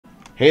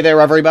Hey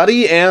there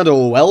everybody, and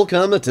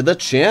welcome to the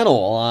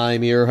channel.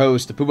 I'm your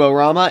host,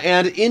 Puborama,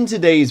 and in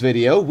today's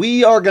video,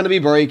 we are going to be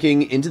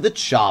breaking into the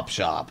Chop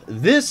Shop.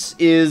 This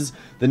is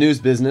the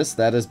news business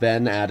that has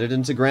been added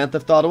into Grand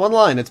Theft Auto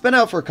Online. It's been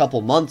out for a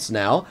couple months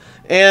now,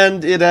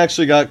 and it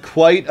actually got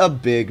quite a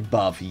big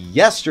buff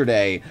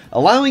yesterday,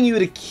 allowing you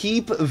to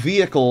keep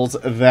vehicles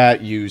that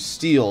you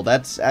steal.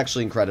 That's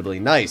actually incredibly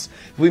nice.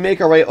 If we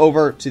make our way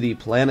over to the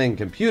planning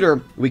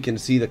computer, we can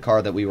see the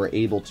car that we were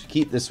able to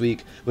keep this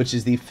week, which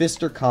is the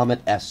Fister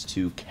Comet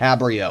S2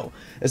 Cabrio.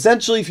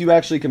 Essentially, if you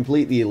actually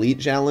complete the Elite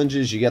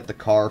challenges, you get the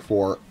car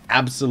for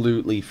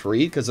absolutely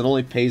free, because it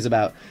only pays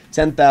about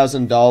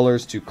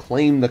 $10,000 to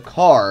claim the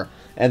car,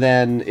 and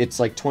then it's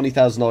like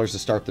 $20,000 to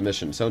start the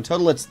mission. So in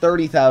total, it's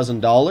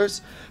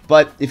 $30,000,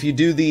 but if you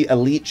do the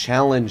Elite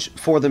challenge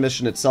for the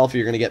mission itself,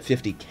 you're going to get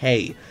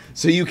 $50K.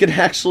 So you can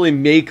actually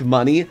make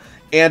money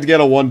and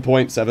get a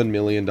 $1.7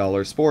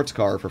 million sports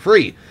car for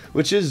free,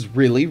 which is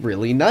really,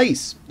 really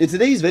nice. In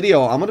today's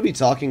video, I'm going to be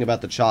talking about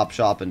the Chop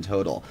Shop in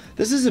total.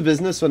 This is a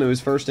business when it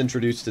was first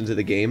introduced into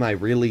the game I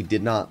really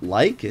did not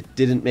like. It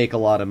didn't make a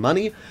lot of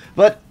money,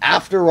 but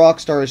after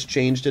Rockstar has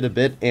changed it a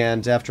bit,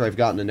 and after I've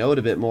gotten to know it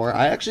a bit more,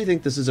 I actually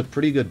think this is a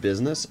pretty good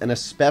business, and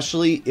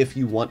especially if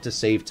you want to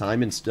save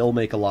time and still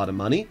make a lot of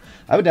money,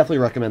 I would definitely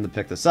recommend to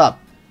pick this up.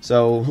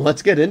 So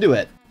let's get into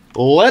it.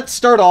 Let's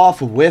start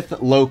off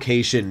with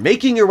location.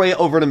 Making your way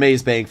over to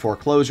Maze Bank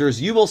foreclosures,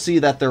 you will see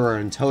that there are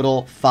in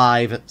total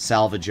 5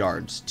 salvage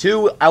yards,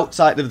 2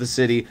 outside of the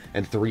city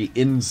and 3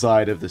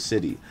 inside of the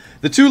city.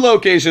 The 2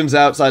 locations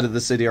outside of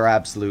the city are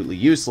absolutely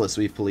useless.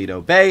 We have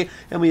Paleto Bay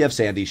and we have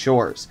Sandy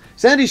Shores.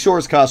 Sandy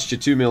Shores costs you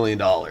 $2 million,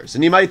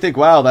 and you might think,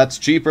 wow, that's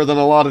cheaper than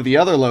a lot of the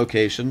other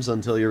locations,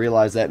 until you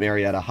realize that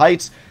Marietta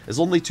Heights is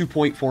only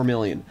 $2.4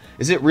 million.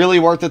 Is it really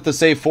worth it to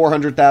save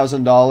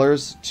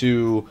 $400,000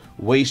 to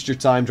waste your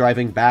time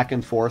driving back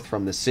and forth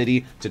from the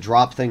city to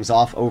drop things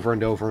off over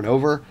and over and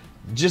over?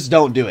 Just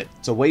don't do it.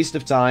 It's a waste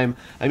of time.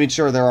 I mean,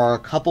 sure, there are a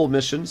couple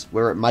missions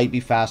where it might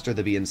be faster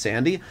to be in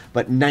Sandy,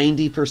 but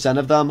 90%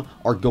 of them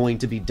are going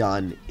to be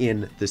done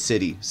in the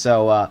city.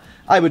 So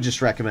I would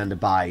just recommend to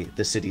buy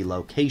the city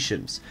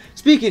locations.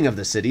 Speaking of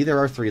the city, there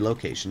are 3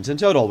 locations in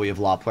total. We have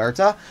La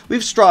Puerta, we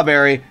have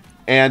Strawberry,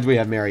 and we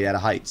have Marietta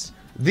Heights.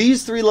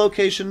 These 3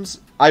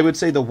 locations, I would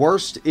say the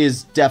worst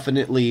is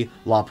definitely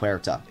La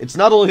Puerta. It's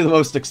not only the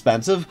most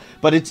expensive,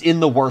 but it's in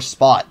the worst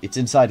spot. It's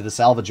inside of the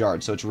salvage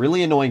yard, so it's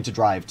really annoying to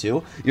drive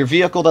to. Your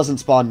vehicle doesn't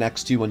spawn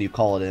next to you when you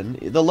call it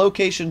in. The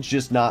location's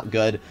just not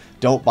good.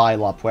 Don't buy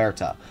La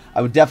Puerta.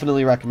 I would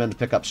definitely recommend to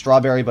pick up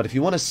Strawberry, but if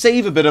you want to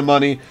save a bit of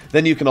money,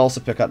 then you can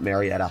also pick up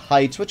Marietta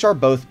Heights, which are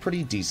both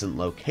pretty decent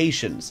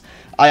locations.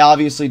 I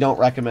obviously don't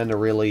recommend to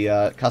really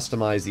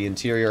customize the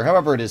interior.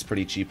 However, it is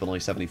pretty cheap, only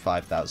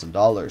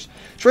 $75,000.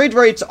 Trade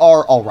rates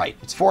are alright.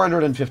 It's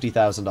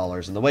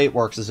 $450,000, and the way it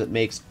works is it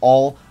makes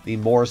all the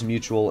Moore's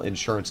Mutual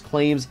insurance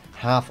claims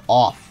half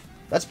off.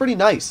 That's pretty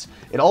nice.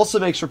 It also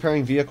makes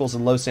repairing vehicles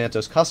in Los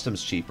Santos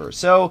Customs cheaper.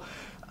 So,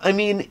 I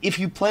mean, if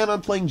you plan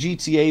on playing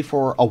GTA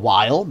for a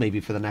while, maybe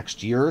for the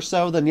next year or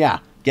so, then yeah,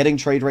 getting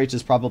trade rates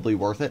is probably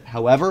worth it.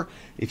 However,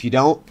 if you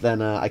don't, then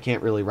I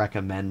can't really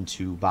recommend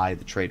to buy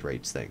the trade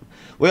rates thing.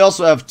 We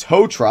also have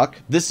tow truck.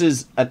 This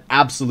is an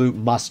absolute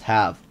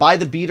must-have. Buy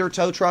the beater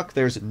tow truck.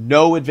 There's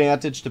no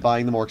advantage to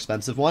buying the more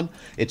expensive one.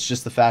 It's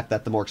just the fact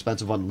that the more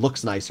expensive one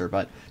looks nicer,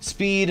 but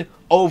speed,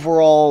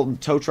 overall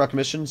tow truck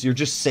missions, you're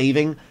just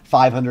saving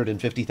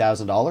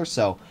 $550,000,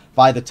 so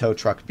buy the tow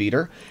truck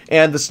beater.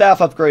 And the staff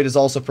upgrade is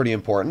also pretty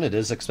important. It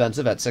is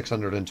expensive at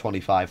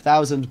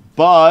 $625,000,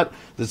 but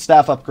the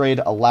staff upgrade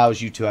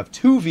allows you to have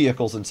 2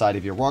 vehicles inside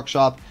of your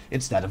workshop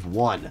instead of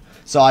 1.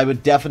 So I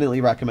would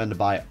definitely recommend to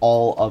buy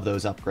all of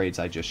those upgrades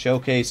I just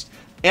showcased.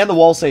 And the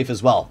wall safe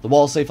as well. The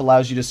wall safe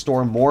allows you to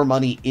store more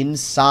money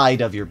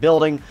inside of your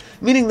building,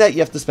 meaning that you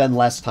have to spend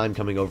less time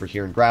coming over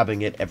here and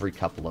grabbing it every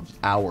couple of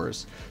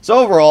hours. So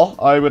overall,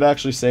 I would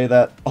actually say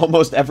that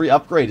almost every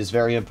upgrade is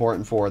very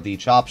important for the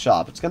Chop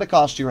Shop. It's going to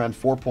cost you around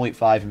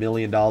 $4.5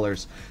 million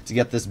to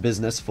get this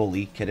business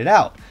fully kitted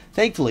out.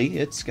 Thankfully,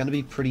 it's going to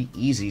be pretty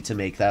easy to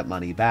make that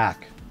money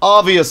back.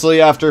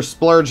 Obviously, after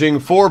splurging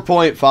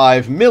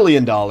 $4.5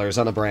 million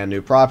on a brand new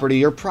property,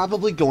 you're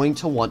probably going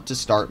to want to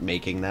start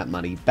making that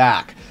money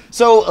back.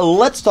 So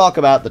let's talk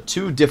about the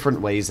 2 different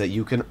ways that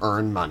you can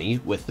earn money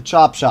with the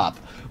Chop Shop.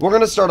 We're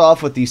going to start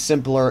off with the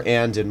simpler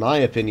and, in my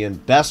opinion,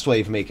 best way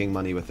of making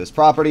money with this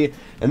property,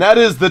 and that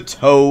is the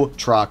tow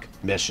truck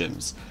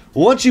missions.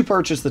 Once you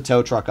purchase the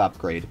tow truck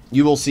upgrade,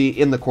 you will see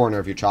in the corner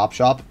of your Chop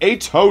Shop a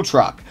tow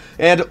truck.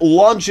 And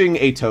launching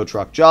a tow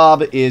truck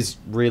job is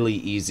really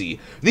easy.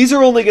 These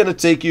are only going to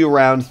take you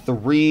around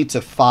 3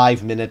 to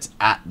 5 minutes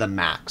at the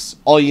max.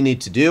 All you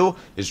need to do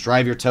is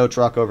drive your tow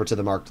truck over to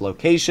the marked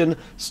location,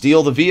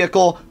 steal the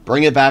vehicle,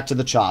 bring it back to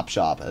the Chop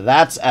Shop.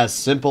 That's as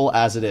simple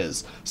as it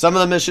is. Some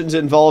of the missions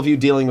involve you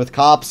dealing with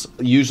cops.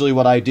 Usually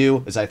what I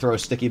do is I throw a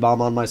sticky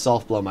bomb on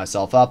myself, blow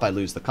myself up, I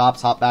lose the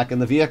cops, hop back in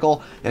the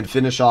vehicle, and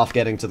finish off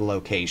getting to the the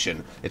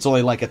location. It's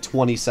only like a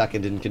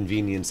 20-second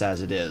inconvenience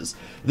as it is.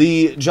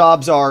 The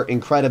jobs are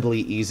incredibly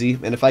easy,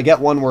 and if I get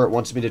one where it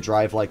wants me to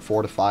drive like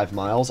 4 to 5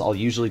 miles, I'll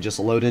usually just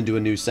load into a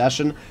new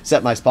session,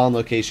 set my spawn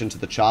location to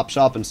the chop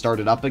shop, and start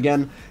it up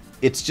again.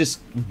 It's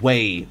just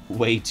way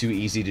too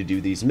easy to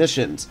do these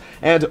missions.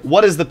 And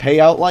what is the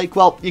payout like?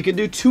 Well, you can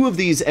do 2 of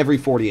these every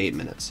 48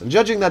 minutes. And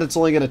judging that it's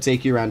only going to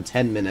take you around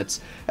 10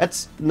 minutes,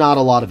 that's not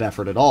a lot of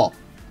effort at all.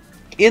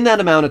 In that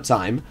amount of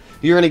time,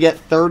 you're going to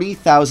get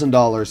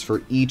 $30,000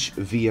 for each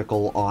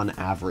vehicle on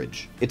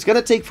average. It's going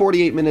to take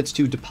 48 minutes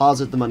to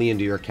deposit the money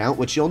into your account,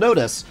 which you'll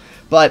notice,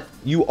 but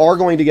you are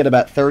going to get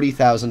about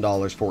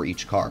 $30,000 for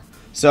each car.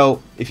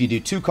 So if you do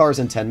 2 cars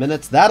in 10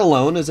 minutes, that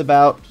alone is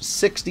about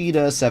 $60,000 to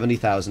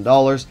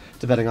 $70,000,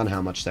 depending on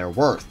how much they're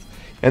worth.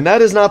 And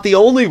that is not the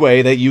only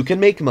way that you can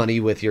make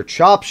money with your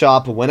chop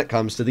shop when it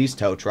comes to these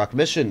tow truck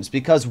missions,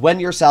 because when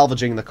you're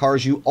salvaging the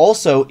cars, you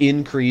also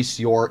increase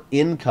your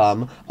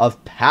income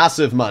of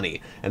passive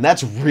money, and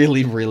that's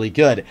really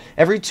good.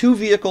 Every 2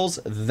 vehicles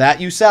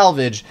that you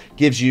salvage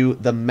gives you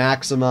the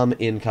maximum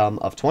income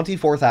of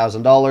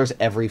 $24,000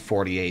 every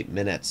 48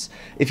 minutes.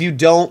 If you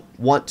don't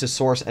want to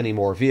source any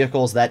more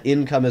vehicles, that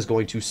income is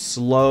going to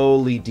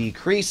slowly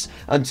decrease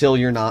until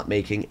you're not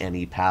making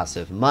any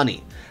passive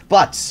money.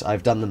 But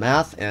I've done the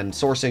math, and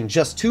sourcing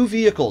just 2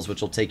 vehicles,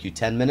 which will take you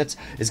 10 minutes,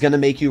 is going to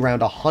make you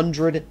around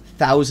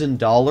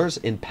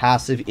 $100,000 in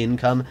passive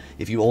income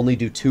if you only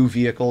do 2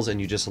 vehicles and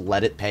you just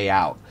let it pay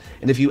out.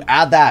 And if you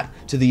add that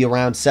to the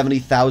around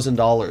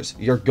 $70,000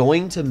 you're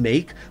going to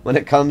make when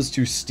it comes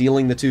to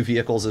stealing the 2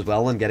 vehicles as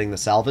well and getting the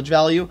salvage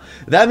value,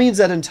 that means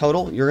that in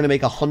total, you're going to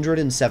make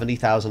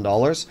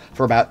 $170,000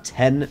 for about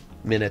 10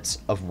 minutes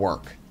of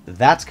work.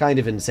 That's kind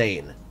of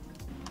insane.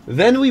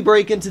 Then we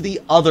break into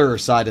the other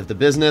side of the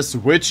business,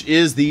 which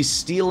is the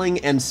stealing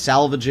and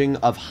salvaging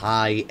of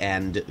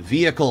high-end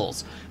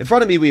vehicles. In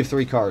front of me, we have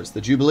 3 cars: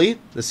 the Jubilee,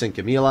 the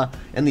Cinco Mila,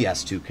 and the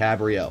S2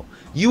 Cabrio.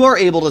 You are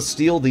able to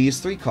steal these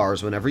 3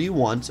 cars whenever you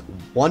want,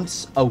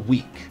 once a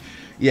week.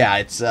 Yeah,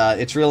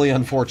 it's really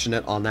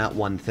unfortunate on that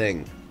one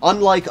thing.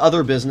 Unlike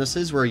other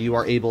businesses where you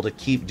are able to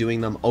keep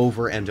doing them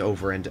over and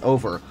over and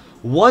over,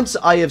 once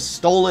I have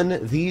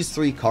stolen these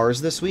 3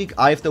 cars this week,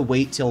 I have to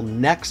wait till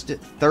next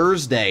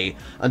Thursday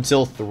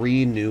until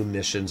 3 new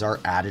missions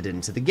are added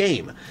into the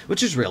game,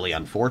 which is really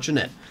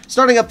unfortunate.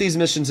 Starting up these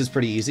missions is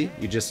pretty easy.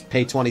 You just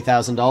pay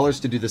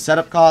 $20,000 to do the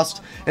setup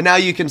cost, and now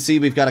you can see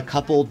we've got a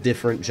couple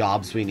different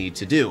jobs we need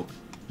to do.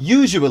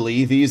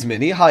 Usually, these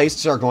mini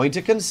heists are going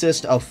to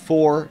consist of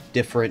 4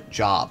 different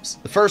jobs.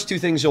 The first 2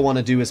 things you'll want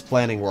to do is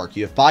planning work.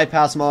 You have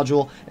Bypass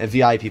Module and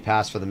VIP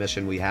Pass for the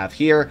mission we have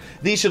here.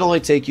 These should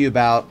only take you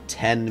about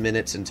 10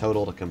 minutes in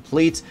total to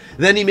complete.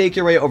 Then you make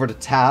your way over to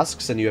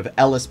Tasks, and you have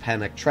LS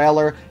Panic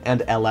Trailer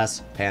and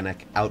LS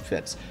Panic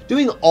Outfits.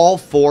 Doing all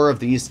 4 of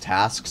these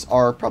tasks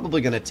are probably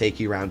going to take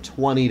you around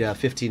 20 to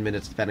 15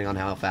 minutes, depending on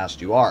how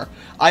fast you are.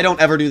 I don't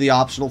ever do the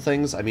optional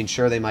things. I mean,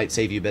 sure, they might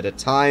save you a bit of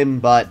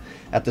time, but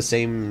at the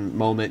same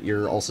moment,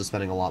 you're also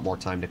spending a lot more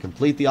time to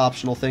complete the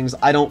optional things.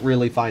 I don't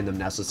really find them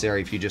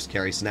necessary if you just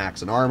carry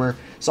snacks and armor,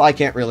 so I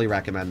can't really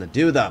recommend to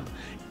do them.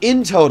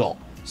 In total,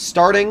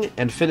 starting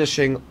and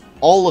finishing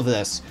all of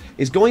this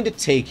is going to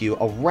take you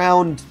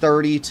around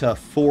 30 to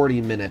 40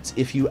 minutes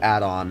if you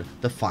add on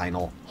the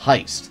final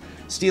heist.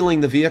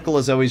 Stealing the vehicle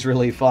is always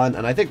really fun,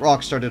 and I think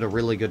Rockstar did a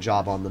really good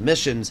job on the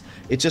missions.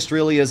 It just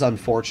really is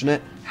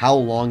unfortunate how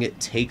long it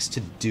takes to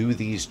do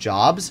these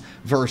jobs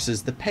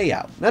versus the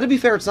payout. Now, to be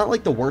fair, it's not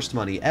like the worst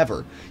money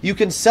ever. You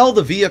can sell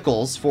the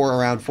vehicles for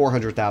around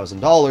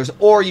 $400,000,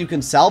 or you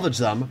can salvage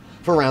them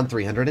for around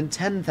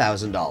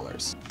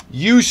 $310,000.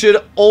 You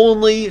should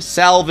only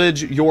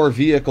salvage your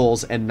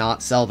vehicles and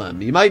not sell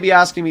them. You might be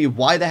asking me,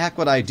 why the heck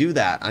would I do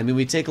that? I mean,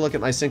 we take a look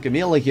at my Cinco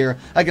Mila here.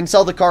 I can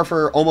sell the car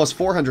for almost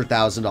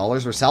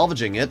 $400,000. We're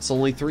salvaging it. It's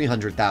only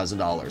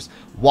 $300,000.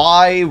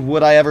 Why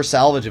would I ever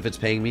salvage if it's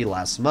paying me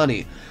less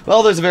money?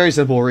 Well, there's a very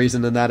simple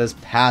reason, and that is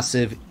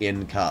passive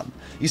income.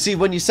 You see,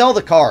 when you sell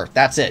the car,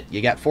 that's it.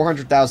 You get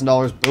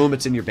 $400,000, boom,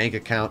 it's in your bank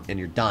account, and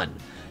you're done.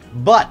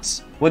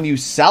 But when you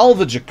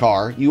salvage a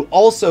car, you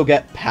also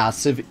get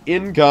passive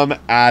income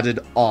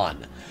added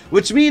on,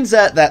 which means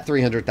that that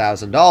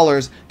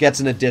 $300,000 gets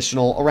an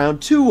additional around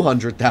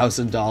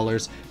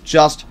 $200,000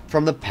 just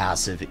from the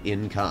passive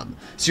income.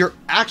 So you're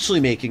actually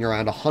making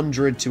around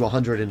 $100,000 to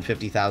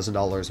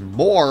 $150,000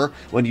 more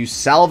when you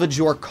salvage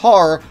your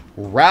car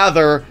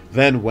rather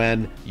than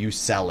when you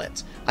sell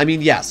it. I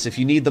mean, yes, if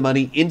you need the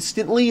money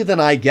instantly,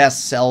 then I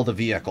guess sell the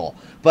vehicle.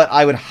 But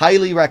I would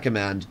highly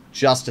recommend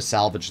just to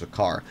salvage the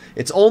car.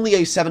 It's only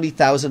a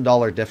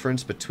 $70,000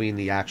 difference between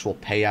the actual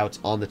payouts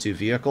on the 2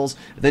 vehicles.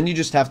 Then you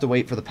just have to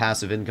wait for the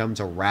passive income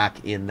to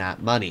rack in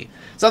that money.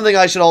 Something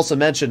I should also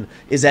mention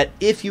is that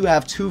if you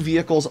have 2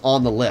 vehicles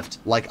on the lift,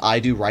 like I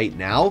do right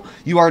now,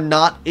 you are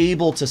not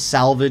able to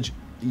salvage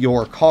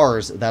your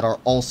cars that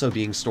are also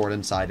being stored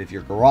inside of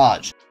your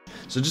garage.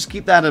 So just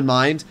keep that in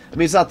mind. I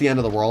mean, it's not the end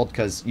of the world,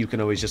 because you can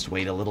always just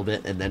wait a little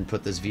bit and then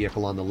put this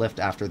vehicle on the lift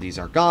after these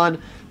are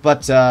gone.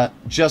 But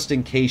just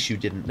in case you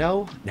didn't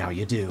know, now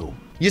you do.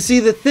 You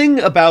see, the thing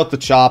about the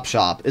Chop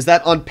Shop is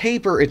that on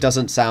paper it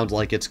doesn't sound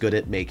like it's good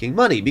at making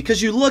money,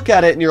 because you look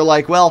at it and you're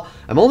like, well,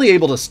 I'm only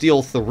able to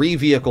steal 3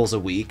 vehicles a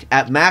week.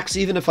 At max,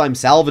 even if I'm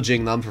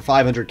salvaging them for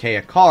 $500K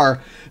a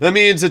car, that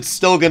means it's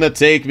still gonna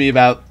take me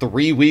about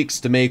 3 weeks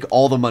to make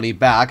all the money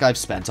back I've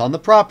spent on the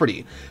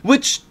property,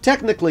 which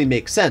technically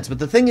makes sense, but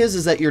the thing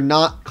is that you're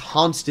not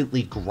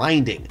constantly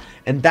grinding,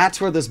 and that's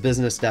where this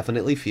business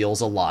definitely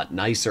feels a lot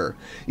nicer.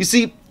 You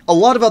see, a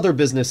lot of other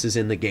businesses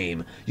in the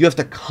game, you have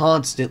to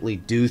constantly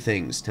do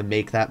things to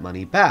make that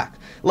money back.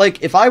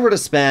 Like, if I were to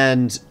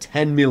spend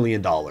 $10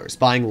 million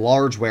buying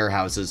large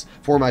warehouses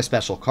for my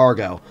special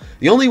cargo,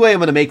 the only way I'm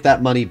going to make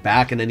that money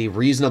back in any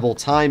reasonable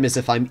time is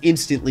if I'm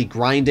instantly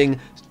grinding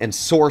and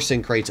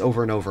sourcing crates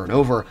over and over and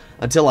over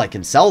until I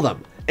can sell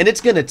them. And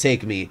it's going to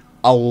take me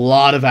a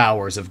lot of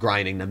hours of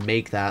grinding to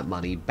make that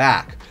money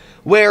back.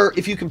 Where,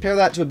 if you compare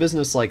that to a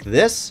business like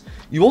this,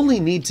 you only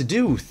need to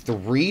do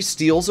 3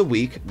 steals a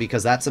week,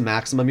 because that's the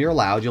maximum you're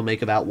allowed. You'll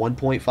make about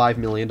 $1.5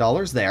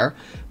 million there.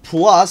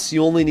 Plus,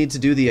 you only need to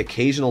do the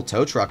occasional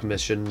tow truck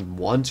mission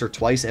once or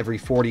twice every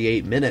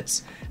 48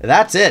 minutes.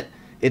 That's it.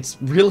 It's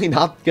really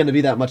not going to be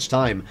that much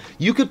time.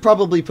 You could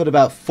probably put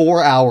about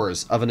 4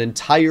 hours of an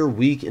entire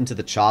week into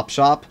the Chop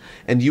Shop,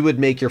 and you would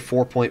make your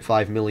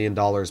 $4.5 million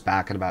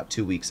back in about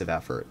 2 weeks of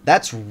effort.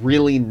 That's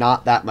really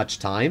not that much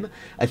time.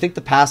 I think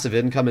the passive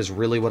income is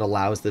really what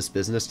allows this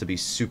business to be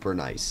super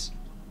nice.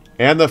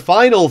 And the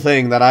final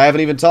thing that I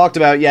haven't even talked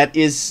about yet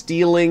is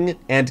stealing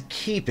and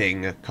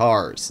keeping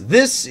cars.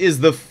 This is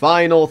the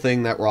final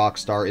thing that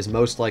Rockstar is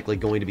most likely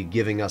going to be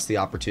giving us the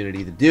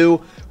opportunity to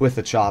do with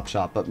the Chop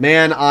Shop. But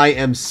man, I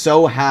am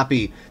so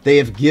happy they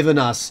have given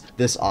us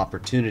this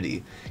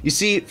opportunity. You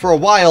see, for a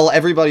while,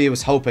 everybody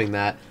was hoping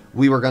that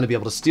we were going to be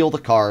able to steal the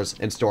cars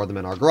and store them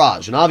in our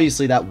garage. And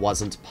obviously that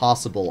wasn't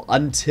possible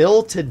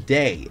until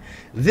today.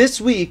 This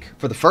week,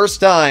 for the first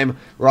time,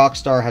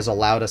 Rockstar has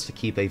allowed us to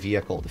keep a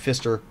vehicle, the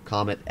Pfister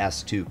Comet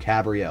S2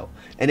 Cabrio.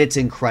 And it's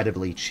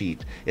incredibly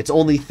cheap. It's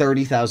only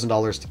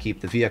 $30,000 to keep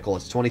the vehicle.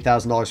 It's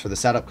 $20,000 for the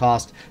setup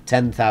cost,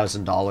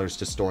 $10,000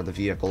 to store the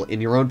vehicle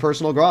in your own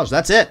personal garage.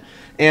 That's it.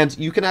 And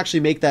you can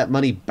actually make that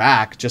money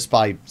back just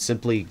by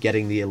simply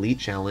getting the Elite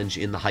Challenge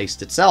in the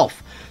heist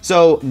itself.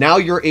 So now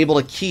you're able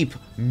to keep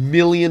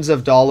millions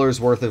of dollars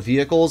worth of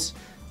vehicles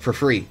for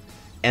free.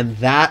 And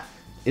that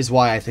is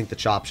why I think the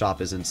Chop Shop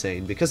is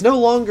insane, because no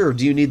longer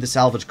do you need the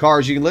salvage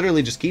cars. You can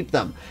literally just keep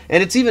them.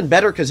 And it's even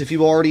better because if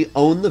you already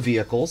own the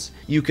vehicles,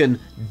 you can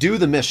do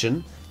the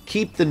mission,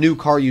 keep the new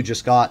car you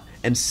just got,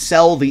 and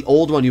sell the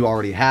old one you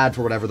already had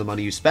for whatever the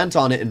money you spent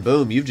on it, and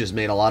boom, you've just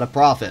made a lot of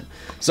profit.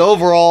 So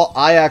overall,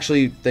 I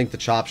actually think the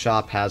Chop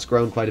Shop has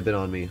grown quite a bit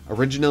on me.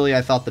 Originally,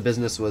 I thought the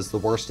business was the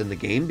worst in the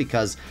game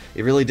because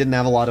it really didn't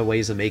have a lot of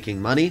ways of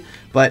making money,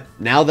 but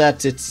now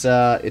that it's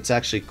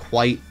actually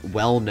quite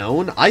well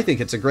known, I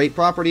think it's a great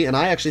property, and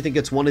I actually think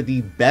it's one of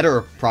the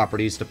better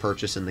properties to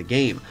purchase in the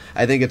game.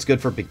 I think it's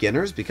good for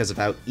beginners because of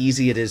how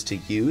easy it is to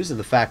use, and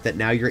the fact that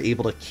now you're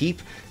able to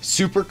keep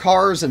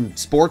supercars and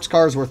sports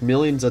cars worth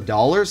millions of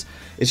dollars.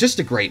 It's just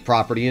a great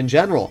property in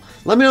general.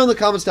 Let me know in the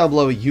comments down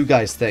below what you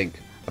guys think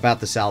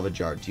about the salvage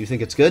yard. Do you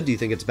think it's good? Do you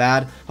think it's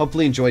bad?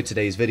 Hopefully you enjoyed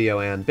today's video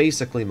and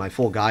basically my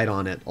full guide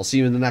on it. I'll see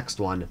you in the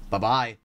next one. Bye-bye.